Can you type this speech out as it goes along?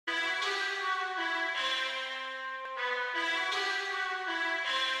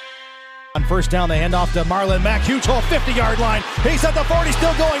first down. They hand off to Marlon Mack. Huge hole, 50-yard line. He's at the 40,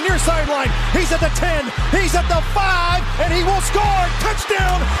 still going near sideline. He's at the 10. He's at the 5, and he will score.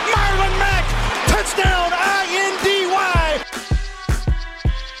 Touchdown, Marlon Mack. Touchdown, I-N-D-Y.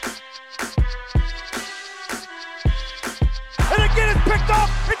 And again, it's picked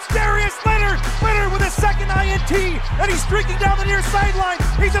off. It's Darius Leonard. Leonard with a second INT, and he's streaking down the near sideline.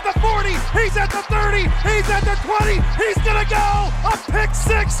 He's at the 40. He's at the 30. He's at the 20. He's going to go. A pick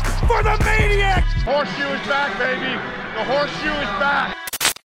six for the Maniac. Horseshoe is back, baby. The horseshoe is back.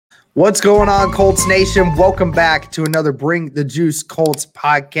 What's going on, Colts Nation? Welcome back to another Bring the Juice Colts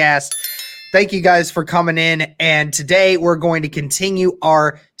podcast. Thank you guys for coming in, and today we're going to continue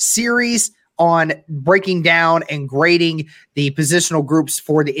our series on breaking down and grading the positional groups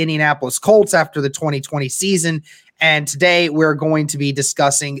for the Indianapolis Colts after the 2020 season. And today we're going to be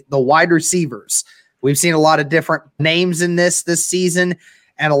discussing the wide receivers. We've seen a lot of different names in this season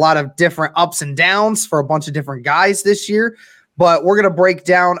and a lot of different ups and downs for a bunch of different guys this year. But we're going to break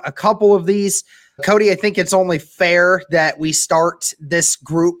down a couple of these. Cody, I think it's only fair that we start this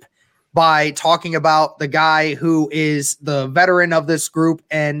group by talking about the guy who is the veteran of this group,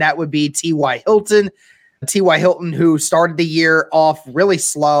 and that would be T.Y. Hilton. T.Y. Hilton, who started the year off really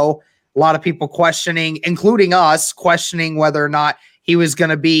slow. A lot of people questioning, including us, questioning whether or not he was going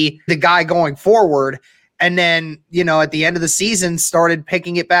to be the guy going forward. And then, at the end of the season, started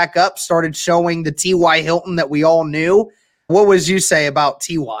picking it back up, started showing the T.Y. Hilton that we all knew. What would you say about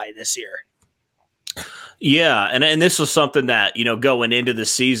T.Y. this year? Yeah, and this was something that, going into the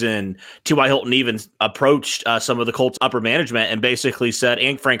season, T.Y. Hilton even approached some of the Colts upper management and basically said,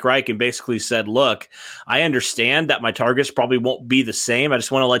 and Frank Reich, and basically said, look, I understand that my targets probably won't be the same. I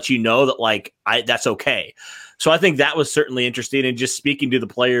just want to let you know that, that's okay. So I think that was certainly interesting, and just speaking to the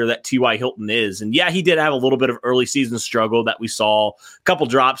player that T.Y. Hilton is. And yeah, he did have a little bit of early season struggle that we saw, a couple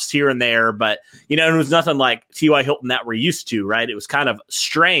drops here and there, but, it was nothing like T.Y. Hilton that we're used to, right? It was kind of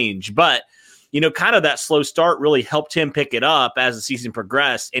strange, but kind of that slow start really helped him pick it up as the season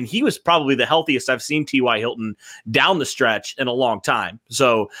progressed. And he was probably the healthiest I've seen T.Y. Hilton down the stretch in a long time.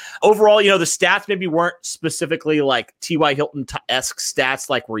 So overall, the stats maybe weren't specifically like T.Y. Hilton-esque stats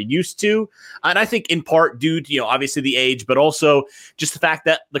like we're used to. And I think in part due to, obviously the age, but also just the fact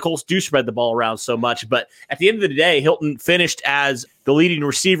that the Colts do spread the ball around so much. But at the end of the day, Hilton finished as the leading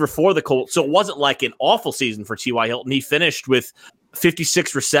receiver for the Colts. So it wasn't like an awful season for T.Y. Hilton. He finished with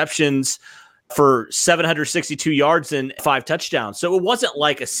 56 receptions for 762 yards and 5 touchdowns. So it wasn't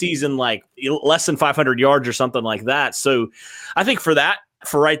like a season like less than 500 yards or something like that. So I think for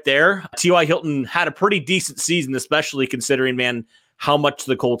right there, T.Y. Hilton had a pretty decent season, especially considering, man, how much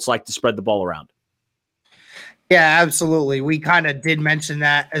the Colts like to spread the ball around. Yeah, absolutely. We kind of did mention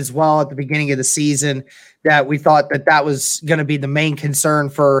that as well at the beginning of the season, that we thought that was going to be the main concern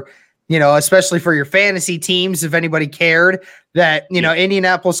for, especially for your fantasy teams, if anybody cared, that,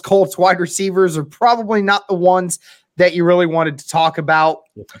 Indianapolis Colts wide receivers are probably not the ones that you really wanted to talk about.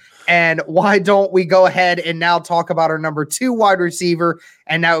 And why don't we go ahead and now talk about our number 2 wide receiver,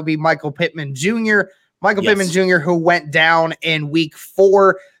 and that would be Michael Pittman Jr. Pittman Jr., who went down in week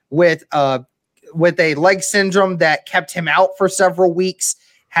 4 with a leg syndrome that kept him out for several weeks,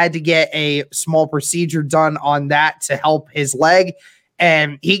 had to get a small procedure done on that to help his leg.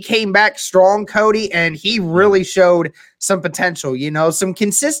 And he came back strong, Cody, and he really showed some potential. Some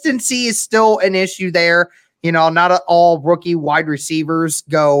consistency is still an issue there. Not all rookie wide receivers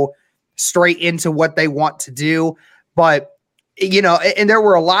go straight into what they want to do. But, and there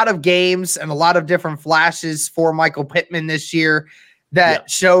were a lot of games and a lot of different flashes for Michael Pittman this year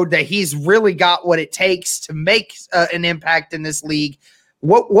that showed that he's really got what it takes to make an impact in this league.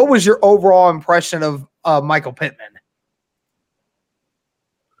 What was your overall impression of Michael Pittman?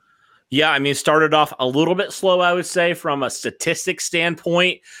 Yeah, it started off a little bit slow, I would say, from a statistic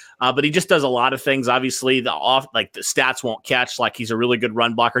standpoint, but he just does a lot of things. Obviously, the stats won't catch, like he's a really good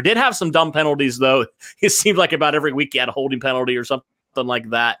run blocker. Did have some dumb penalties, though. It seemed like about every week he had a holding penalty or something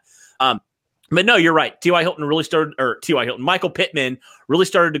like that. But no, you're right. Michael Pittman really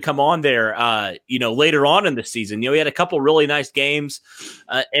started to come on there, later on in the season. He had a couple really nice games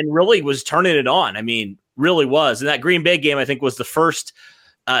and really was turning it on. Really was. And that Green Bay game, I think, was the first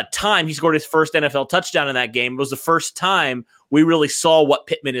time he scored his first NFL touchdown in that game. It was the first time we really saw what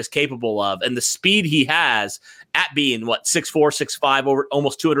Pittman is capable of, and the speed he has at being 6'4", 6'5", over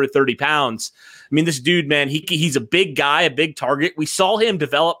almost 230 pounds. This dude, man, he's a big guy, a big target. We saw him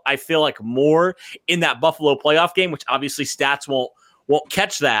develop, I feel like, more in that Buffalo playoff game, which obviously stats won't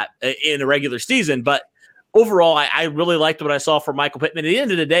catch that in the regular season. But overall, I really liked what I saw from Michael Pittman. At the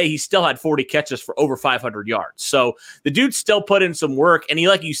end of the day, he still had 40 catches for over 500 yards. So the dude still put in some work. And he,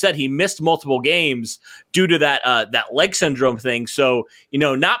 like you said, he missed multiple games due to that leg syndrome thing. So,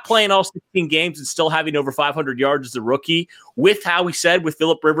 not playing all 16 games and still having over 500 yards as a rookie with how he said with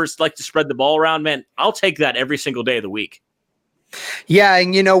Phillip Rivers like to spread the ball around, man, I'll take that every single day of the week. Yeah.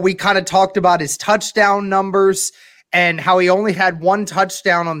 And, we kind of talked about his touchdown numbers and how he only had one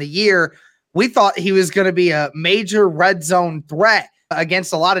touchdown on the year. We thought he was going to be a major red zone threat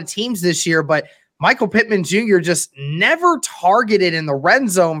against a lot of teams this year, but Michael Pittman Jr. just never targeted in the red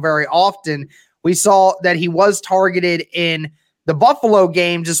zone very often. We saw that he was targeted in the Buffalo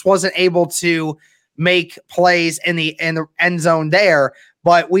game, just wasn't able to make plays in the end zone there.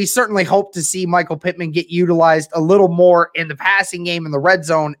 But we certainly hope to see Michael Pittman get utilized a little more in the passing game in the red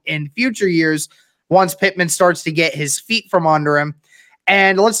zone in future years once Pittman starts to get his feet from under him.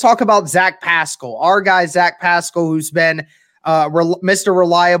 And let's talk about Zach Pascal, our guy, Zach Pascal, who's been Mr.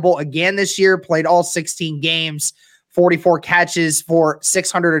 Reliable again this year, played all 16 games, 44 catches for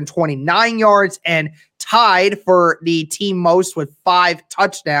 629 yards, and tied for the team most with 5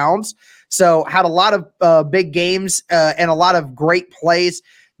 touchdowns. So had a lot of big games and a lot of great plays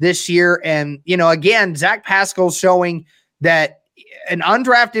this year. And, again, Zach Pascal showing that an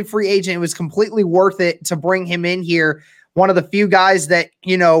undrafted free agent was completely worth it to bring him in here. One of the few guys that,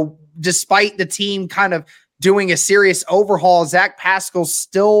 despite the team kind of doing a serious overhaul, Zach Pascal's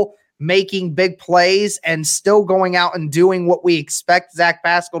still making big plays and still going out and doing what we expect Zach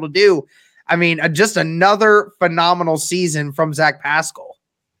Pascal to do. I mean, just another phenomenal season from Zach Pascal.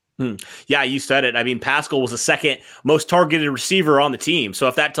 Yeah, you said it. I mean, Pascal was the second most targeted receiver on the team. So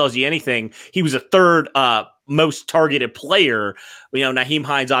if that tells you anything, he was a third most targeted player. Nyheim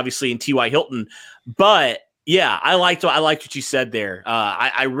Hines, obviously, and T.Y. Hilton. But yeah, I liked what you said there.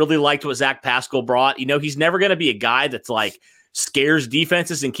 I really liked what Zach Pascal brought. He's never going to be a guy that's like scares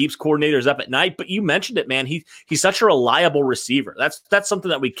defenses and keeps coordinators up at night. But you mentioned it, man. He's such a reliable receiver. That's something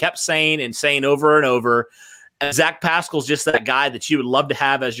that we kept saying over and over. And Zach Pascal's just that guy that you would love to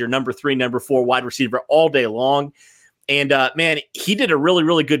have as your number 3, number 4 wide receiver all day long. And man, he did a really,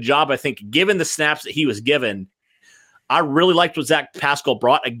 really good job. I think given the snaps that he was given, I really liked what Zach Pascal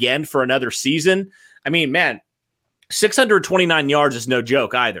brought again for another season. I mean, man, 629 yards is no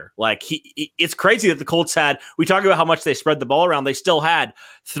joke either. Like it's crazy that the Colts we talk about how much they spread the ball around. They still had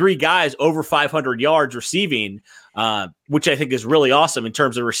 3 guys over 500 yards receiving, which I think is really awesome in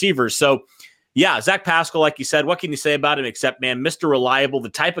terms of receivers. So yeah, Zach Pascal, like you said, what can you say about him except, man, Mr. Reliable, the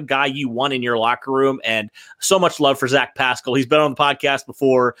type of guy you want in your locker room, and so much love for Zach Pascal. He's been on the podcast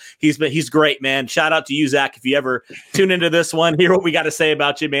before. He's great, man. Shout out to you, Zach. If you ever tune into this one, hear what we got to say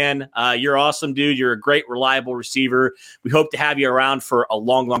about you, man. You're awesome, dude. You're a great, reliable receiver. We hope to have you around for a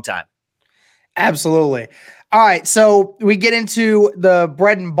long, long time. Absolutely. All right, so we get into the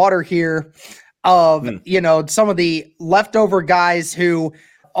bread and butter here of, some of the leftover guys who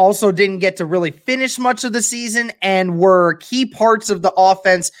also didn't get to really finish much of the season and were key parts of the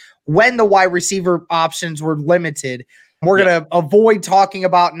offense when the wide receiver options were limited. We're going to avoid talking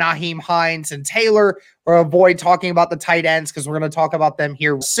about Nyheim Hines and Taylor, or avoid talking about the tight ends because we're going to talk about them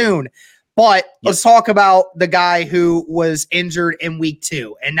here soon. But let's talk about the guy who was injured in week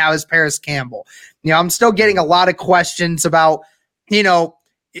 2, and now is Paris Campbell. I'm still getting a lot of questions about,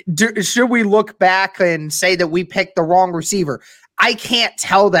 should we look back and say that we picked the wrong receiver? I can't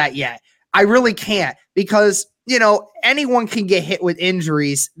tell that yet. I really can't because, anyone can get hit with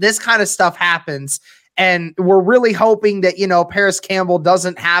injuries. This kind of stuff happens. And we're really hoping that, Paris Campbell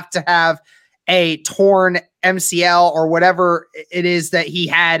doesn't have to have a torn MCL or whatever it is that he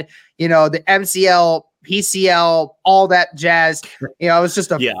had, the MCL, PCL, all that jazz. It was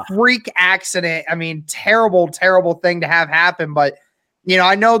just a freak accident. I mean, terrible, terrible thing to have happen. But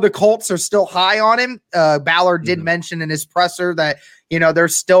I know the Colts are still high on him. Ballard did mention in his presser that, they're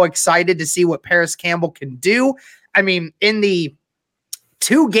still excited to see what Paris Campbell can do. I mean, in the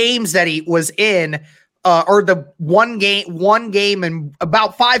 2 games that he was in, or the one game and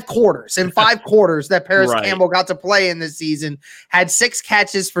about 5 quarters, in 5 quarters that Paris Campbell got to play in this season, had 6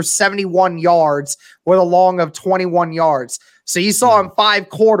 catches for 71 yards with a long of 21 yards. So you saw in 5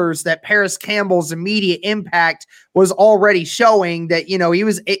 quarters that Paris Campbell's immediate impact was already showing that,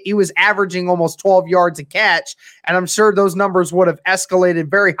 he was averaging almost 12 yards a catch. And I'm sure those numbers would have escalated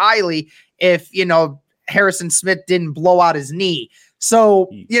very highly if, Harrison Smith didn't blow out his knee. So,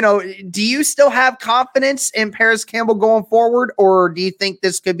 do you still have confidence in Paris Campbell going forward, or do you think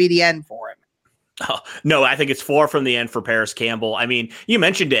this could be the end for him? Oh, no, I think it's far from the end for Paris Campbell. I mean, you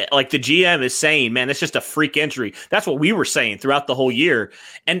mentioned it. Like the GM is saying, man, that's just a freak injury. That's what we were saying throughout the whole year.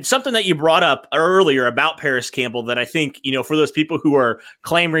 And something that you brought up earlier about Paris Campbell that I think, for those people who are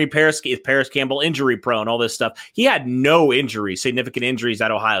claiming Paris Campbell injury prone, all this stuff, he had no injuries, significant injuries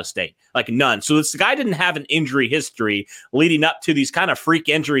at Ohio State, like none. So this guy didn't have an injury history leading up to these kind of freak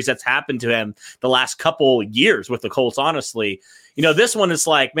injuries that's happened to him the last couple years with the Colts, honestly. This one is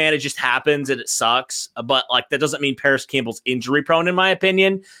like, man, it just happens and it sucks. But like, that doesn't mean Paris Campbell's injury prone, in my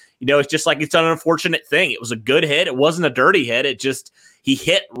opinion. It's just like, it's an unfortunate thing. It was a good hit. It wasn't a dirty hit. He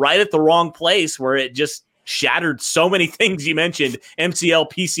hit right at the wrong place where it just shattered so many things. You mentioned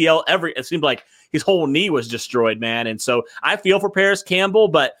MCL, PCL, it seemed like his whole knee was destroyed, man. And so I feel for Paris Campbell,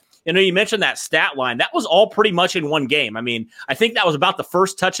 but you mentioned that stat line. That was all pretty much in one game. I mean, I think that was about the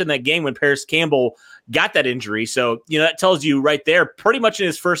first touch in that game when Paris Campbell got that injury. So, that tells you right there, pretty much in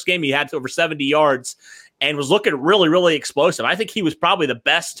his first game, he had over 70 yards and was looking really, really explosive. I think he was probably the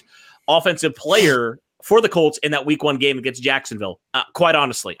best offensive player for the Colts in that week 1 game against Jacksonville. Quite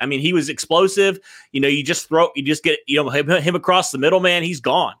honestly. I mean, he was explosive. You just get him across the middle, man, he's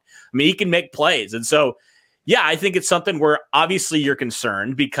gone. I mean, he can make plays. And so, yeah, I think it's something where obviously you're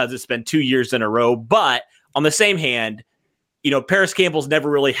concerned because it's been 2 years in a row. But on the same hand, Paris Campbell's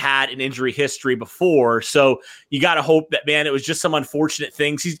never really had an injury history before. So you got to hope that, man, it was just some unfortunate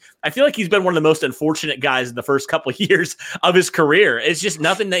things. I feel like he's been one of the most unfortunate guys in the first couple of years of his career. It's just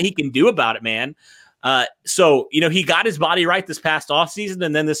nothing that he can do about it, man. So, he got his body right this past offseason,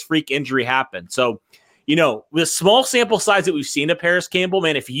 and then this freak injury happened. So, with a small sample size that we've seen of Paris Campbell,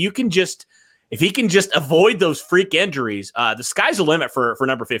 man, if he can just avoid those freak injuries, the sky's the limit for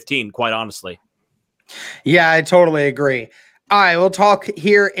number 15, quite honestly. Yeah, I totally agree. All right, we'll talk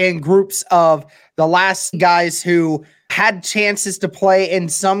here in groups of the last guys who had chances to play in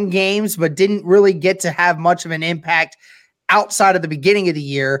some games, but didn't really get to have much of an impact outside of the beginning of the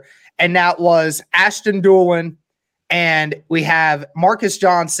year. And that was Ashton Dulin, and we have Marcus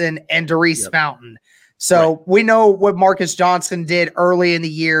Johnson and Daurice Fountain. So we know what Marcus Johnson did early in the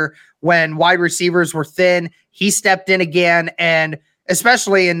year when wide receivers were thin. He stepped in again, and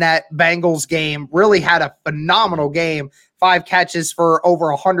especially in that Bengals game, really had a phenomenal game. 5 catches for over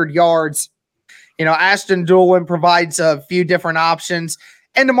 100 yards. Ashton Dulin provides a few different options.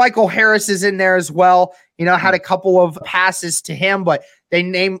 And DeMichael Harris is in there as well. Had a couple of passes to him, but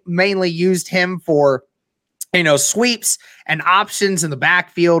they mainly used him for, sweeps and options in the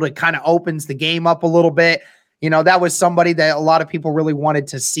backfield. It kind of opens the game up a little bit. That was somebody that a lot of people really wanted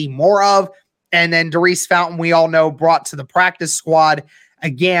to see more of. And then Daurice Fountain, we all know, brought to the practice squad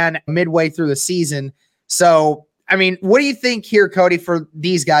again midway through the season. So, I mean, what do you think here, Cody, for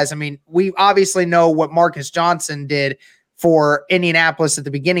these guys? I mean, we obviously know what Marcus Johnson did for Indianapolis at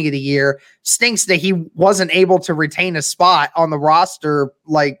the beginning of the year. Stinks that he wasn't able to retain a spot on the roster,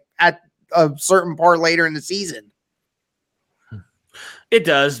 like at a certain part later in the season. It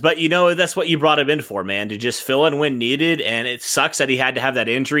does, but that's what you brought him in for, man, to just fill in when needed. And it sucks that he had to have that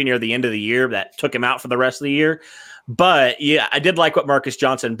injury near the end of the year that took him out for the rest of the year. But yeah, I did like what Marcus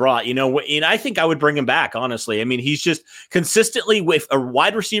Johnson brought, and I think I would bring him back, honestly. I mean, he's just consistently, if a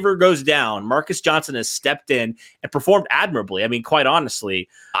wide receiver goes down, Marcus Johnson has stepped in and performed admirably. I mean, quite honestly,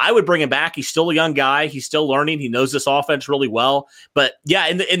 I would bring him back. He's still a young guy. He's still learning. He knows this offense really well. But yeah,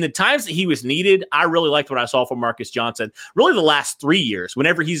 in the times that he was needed, I really liked what I saw from Marcus Johnson. Really the last 3 years,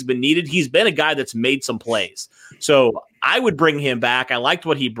 whenever he's been needed, he's been a guy that's made some plays. So I would bring him back. I liked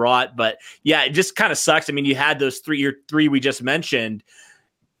what he brought, but yeah, it just kind of sucks. I mean, you had those three we just mentioned.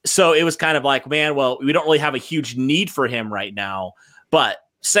 So it was kind of like, man, well, we don't really have a huge need for him right now. But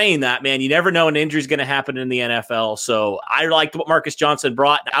saying that, man, you never know an injury is going to happen in the NFL. So I liked what Marcus Johnson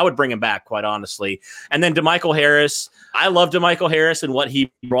brought. I would bring him back, quite honestly. And then DeMichael Harris. I love DeMichael Harris and what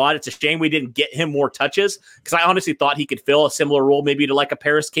he brought. It's a shame we didn't get him more touches because I honestly thought he could fill a similar role maybe to like a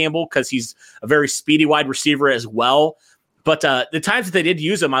Paris Campbell because he's a very speedy wide receiver as well. But the times that they did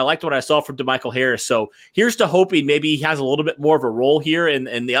use him, I liked what I saw from DeMichael Harris. So here's to hoping maybe he has a little bit more of a role here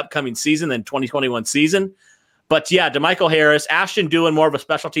in the upcoming season than 2021 season. But yeah, DeMichael Harris, Ashton Dulin, more of a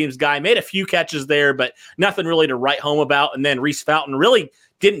special teams guy, made a few catches there, but nothing really to write home about. And then Daurice Fountain really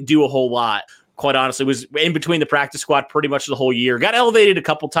didn't do a whole lot. Quite honestly, was in between the practice squad pretty much the whole year. Got elevated a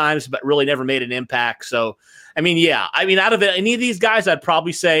couple times, but really never made an impact. So, I mean, yeah, out of any of these guys, I'd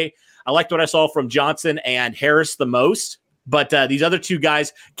probably say I liked what I saw from Johnson and Harris the most. But these other two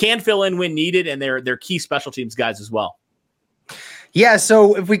guys can fill in when needed, and they're key special teams guys as well. Yeah,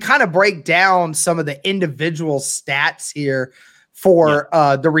 so if we kind of break down some of the individual stats here for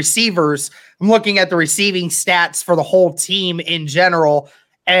the receivers, I'm looking at the receiving stats for the whole team in general.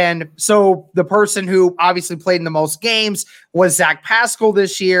 And so the person who obviously played in the most games was Zach Pascal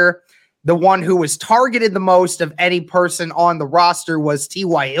this year. The one who was targeted the most of any person on the roster was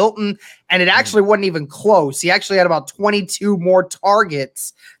T.Y. Hilton, and it actually wasn't even close. He actually had about 22 more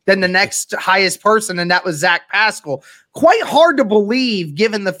targets than the next highest person, and that was Zach Pascal. Quite hard to believe,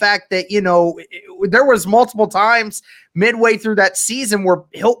 given the fact that, there was multiple times midway through that season where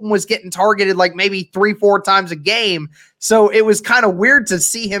Hilton was getting targeted like maybe 3-4 times a game. So it was kind of weird to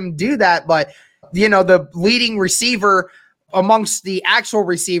see him do that, but, the leading receiver amongst the actual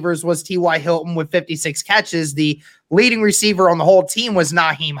receivers was T.Y. Hilton with 56 catches. The leading receiver on the whole team was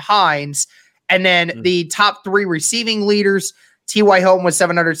Nyheim Hines. And then the top 3 receiving leaders, T.Y. Hilton was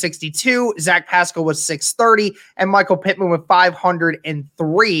 762, Zach Pascal was 630, and Michael Pittman with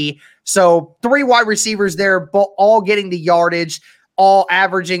 503. So 3 wide receivers there, but all getting the yardage, all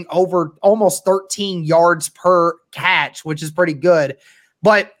averaging over almost 13 yards per catch, which is pretty good.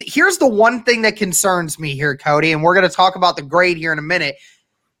 But here's the one thing that concerns me here, Cody, and we're going to talk about the grade here in a minute.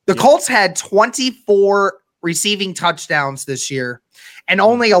 The Colts had 24 receiving touchdowns this year, and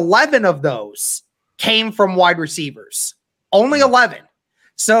only 11 of those came from wide receivers. Only 11.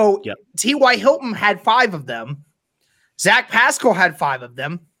 So T.Y. Hilton had 5 of them. Zach Pascal had 5 of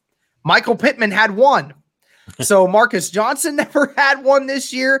them. Michael Pittman had 1. So Marcus Johnson never had 1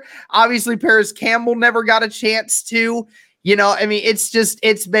 this year. Obviously, Paris Campbell never got a chance to.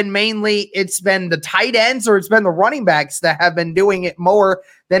 It's been the tight ends or it's been the running backs that have been doing it more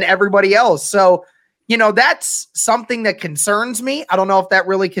than everybody else. So, that's something that concerns me. I don't know if that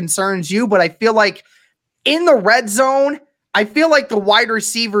really concerns you, but I feel like in the red zone, I feel like the wide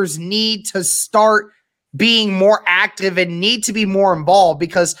receivers need to start being more active and need to be more involved,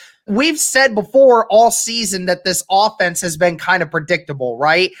 because we've said before all season that this offense has been kind of predictable,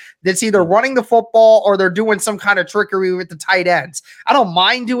 right? That's either running the football or they're doing some kind of trickery with the tight ends. I don't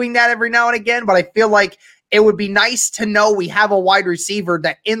mind doing that every now and again, but I feel like it would be nice to know we have a wide receiver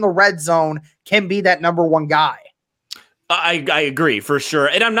that in the red zone can be that number 1 guy. I agree for sure.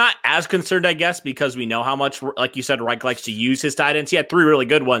 And I'm not as concerned, I guess, because we know how much, like you said, Reich likes to use his tight ends. He had 3 really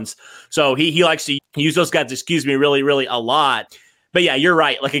good ones. So he likes to use those guys, really, really a lot. But yeah, you're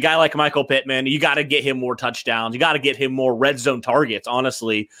right. Like a guy like Michael Pittman, you got to get him more touchdowns. You got to get him more red zone targets.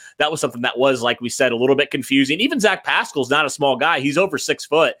 Honestly, that was something that was, like we said, a little bit confusing. Even Zach Pascal's not a small guy. He's over 6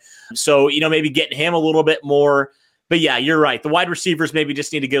 foot. So, maybe getting him a little bit more. But yeah, you're right. The wide receivers maybe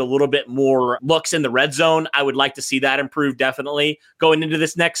just need to get a little bit more looks in the red zone. I would like to see that improve definitely going into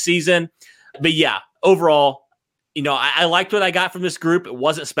this next season. But yeah, overall, I liked what I got from this group. It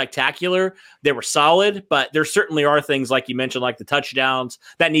wasn't spectacular. They were solid, but there certainly are things like you mentioned, like the touchdowns,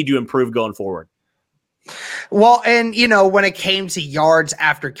 that need to improve going forward. Well, and, when it came to yards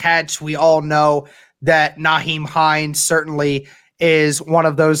after catch, we all know that Nyheim Hines certainly is one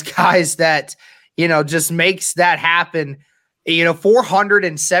of those guys that, just makes that happen.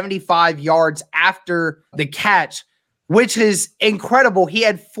 475 yards after the catch, which is incredible. He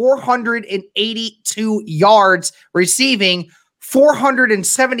had 482 yards receiving.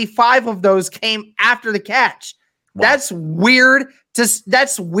 475 of those came after the catch. Wow. That's weird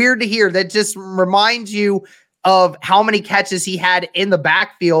to hear. That just reminds you of how many catches he had in the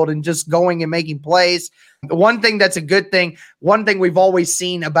backfield and just going and making plays. One thing that's a good thing, one thing we've always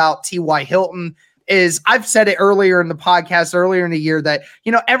seen about T.Y. Hilton is, I've said it earlier in the podcast, earlier in the year, that,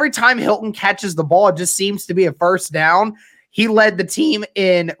 every time Hilton catches the ball, it just seems to be a first down. He led the team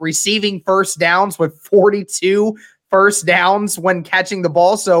in receiving first downs with 42 first downs when catching the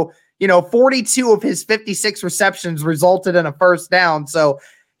ball. So, 42 of his 56 receptions resulted in a first down. So,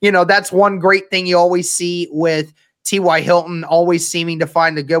 that's one great thing you always see with T.Y. Hilton, always seeming to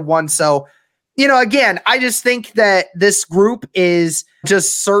find a good one. So, again, I just think that this group is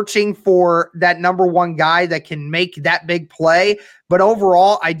just searching for that number 1 guy that can make that big play. But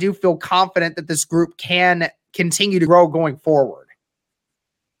overall, I do feel confident that this group can continue to grow going forward.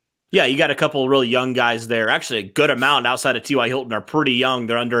 Yeah, you got a couple of really young guys there. Actually, a good amount outside of T.Y. Hilton are pretty young.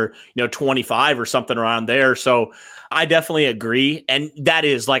 They're under, 25 or something around there. So I definitely agree. And that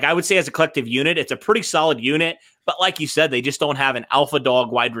is, like, I would say as a collective unit, it's a pretty solid unit. But like you said, they just don't have an alpha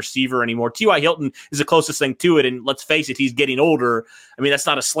dog wide receiver anymore. T.Y. Hilton is the closest thing to it. And let's face it, he's getting older. I mean, that's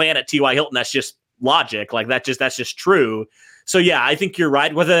not a slant at T.Y. Hilton. That's just logic. Like that's just true. So yeah, I think you're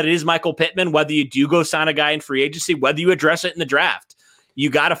right. Whether it is Michael Pittman, whether you do go sign a guy in free agency, whether you address it in the draft,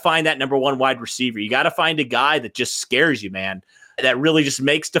 you got to find that number 1 wide receiver. You got to find a guy that just scares you, man, that really just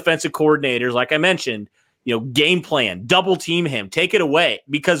makes defensive coordinators, like I mentioned, game plan, double team him, take it away,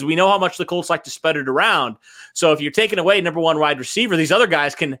 because we know how much the Colts like to spread it around. So if you're taking away number one wide receiver, these other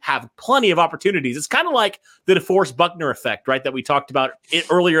guys can have plenty of opportunities. It's kind of like the DeForest Buckner effect, right? That we talked about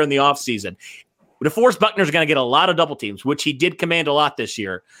earlier in the offseason. DeForest Buckner is going to get a lot of double teams, which he did command a lot this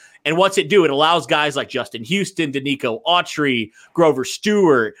year. And what's it do? It allows guys like Justin Houston, Danico Autry, Grover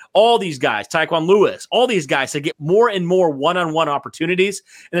Stewart, all these guys, Tyquan Lewis, all these guys to get more and more one-on-one opportunities.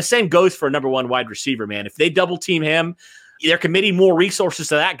 And the same goes for a number one wide receiver, man. If they double team him, they're committing more resources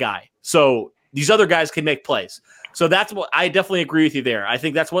to that guy. So these other guys can make plays. So that's what I definitely agree with you there. I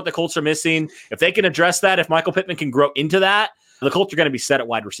think that's what the Colts are missing. If they can address that, if Michael Pittman can grow into that, the Colts are going to be set at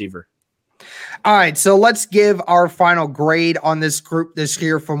wide receiver. All right, so let's give our final grade on this group this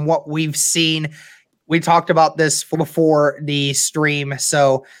year from what we've seen. We talked about this before the stream,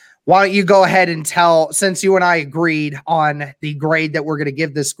 so why don't you go ahead and tell, since you and I agreed on the grade that we're going to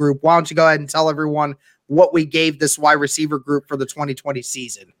give this group, why don't you go ahead and tell everyone what we gave this wide receiver group for the 2020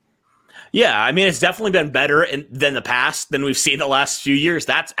 season? Yeah, I mean, it's definitely been better than the past than we've seen the last few years.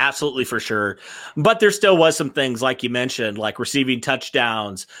 That's absolutely for sure. But there still was some things, like you mentioned, like receiving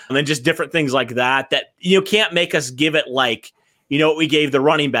touchdowns and then just different things like that can't make us give it like, what we gave the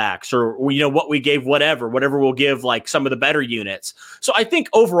running backs or, what we gave whatever we'll give like some of the better units. So I think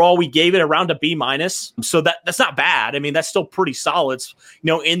overall we gave it around a B-. So that's not bad. I mean, that's still pretty solid, it's,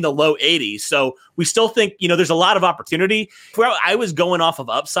 in the low 80s. So we still think, there's a lot of opportunity. If I was going off of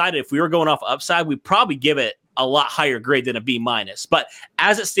upside, if we were going off upside, we'd probably give it a lot higher grade than a B-. But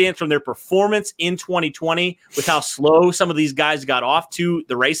as it stands from their performance in 2020, with how slow some of these guys got off to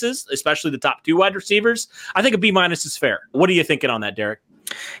the races, especially the top two wide receivers, I think a B- is fair. What are you thinking on that, Derek?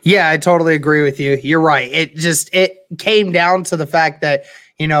 Yeah, I totally agree with you. You're right. It came down to the fact that,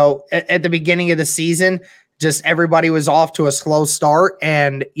 at the beginning of the season, just everybody was off to a slow start,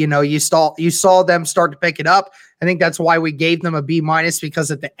 and you saw them start to pick it up. I think that's why we gave them a B-, because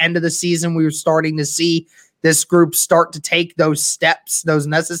at the end of the season we were starting to see this group start to take those steps, those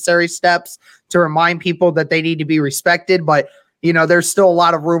necessary steps to remind people that they need to be respected. But, there's still a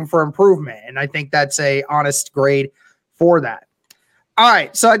lot of room for improvement. And I think that's a honest grade for that. All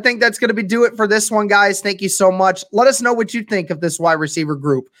right. So I think that's going to do it for this one, guys. Thank you so much. Let us know what you think of this wide receiver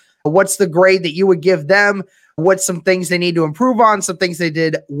group. What's the grade that you would give them? What's some things they need to improve on? Some things they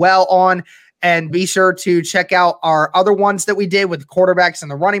did well on? And be sure to check out our other ones that we did with the quarterbacks and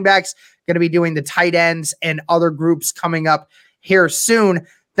the running backs. Going to be doing the tight ends and other groups coming up here soon.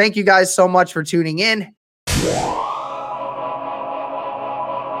 Thank you guys so much for tuning in.